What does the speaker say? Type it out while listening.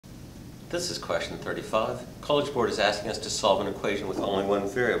This is question 35. College Board is asking us to solve an equation with only one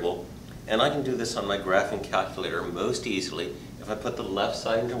variable, and I can do this on my graphing calculator most easily if I put the left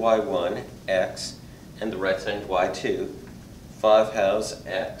side into y1, x, and the right side into y2. 5 halves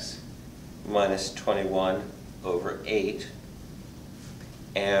x minus 21 over 8,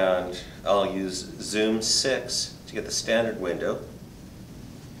 and I'll use zoom 6 to get the standard window.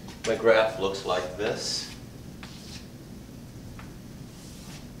 My graph looks like this.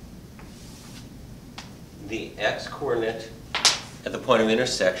 The x-coordinate at the point of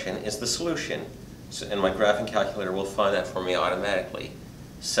intersection is the solution, and my graphing calculator will find that for me automatically.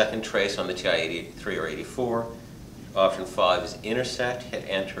 Second trace on the TI 83 or 84. Option 5 is intersect, hit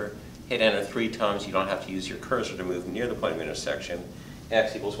enter. Hit enter 3 times. You don't have to use your cursor to move near the point of intersection.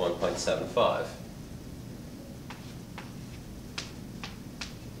 X equals 1.75.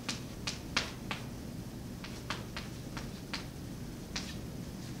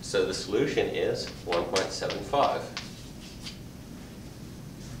 So the solution is 1.75.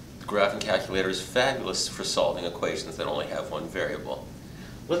 The graphing calculator is fabulous for solving equations that only have one variable.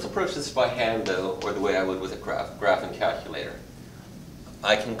 Let's approach this by hand, though, or the way I would with a graphing calculator.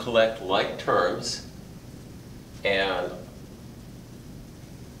 I can collect like terms, and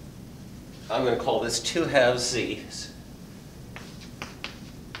I'm going to call this 2 halves z's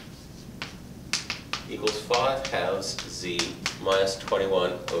equals 5 halves z minus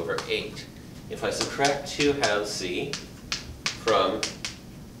 21 over 8. If I subtract 2 halves z from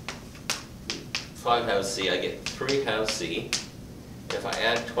 5 halves z, I get 3 halves z. And if I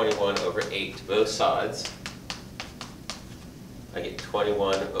add 21 over 8 to both sides, I get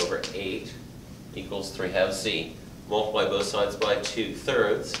 21 over 8 equals 3 halves z. Multiply both sides by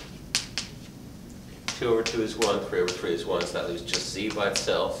 2/3. 2 over 2 is 1, 3 over 3 is 1, so that leaves just z by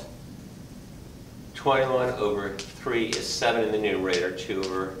itself. 21 over 3 is 7 in the numerator, 2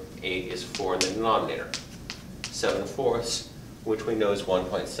 over 8 is 4 in the denominator. 7/4, which we know is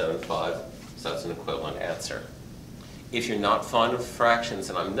 1.75, so that's an equivalent answer. If you're not fond of fractions,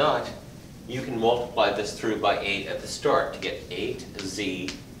 and I'm not, you can multiply this through by 8 at the start to get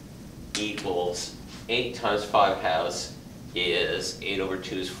 8z equals 8 times 5 halves is 8 over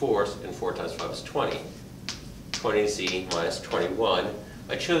 2 is 4, and 4 times 5 is 20. 20z minus 21.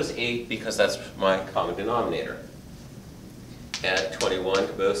 I chose 8 because that's my common denominator. Add 21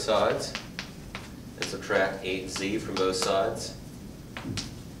 to both sides and subtract 8z from both sides.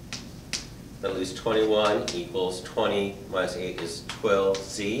 That leaves 21 equals 20 minus 8 is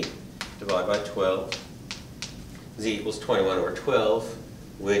 12z. Divide by 12. Z equals 21 over 12,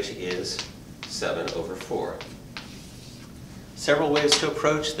 which is 7 over 4. Several ways to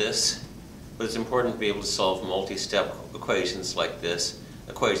approach this, but it's important to be able to solve multi-step equations like this,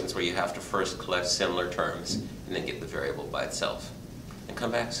 equations where you have to first collect similar terms and then get the variable by itself. And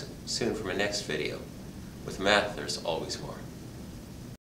come back soon for my next video. With math, there's always more.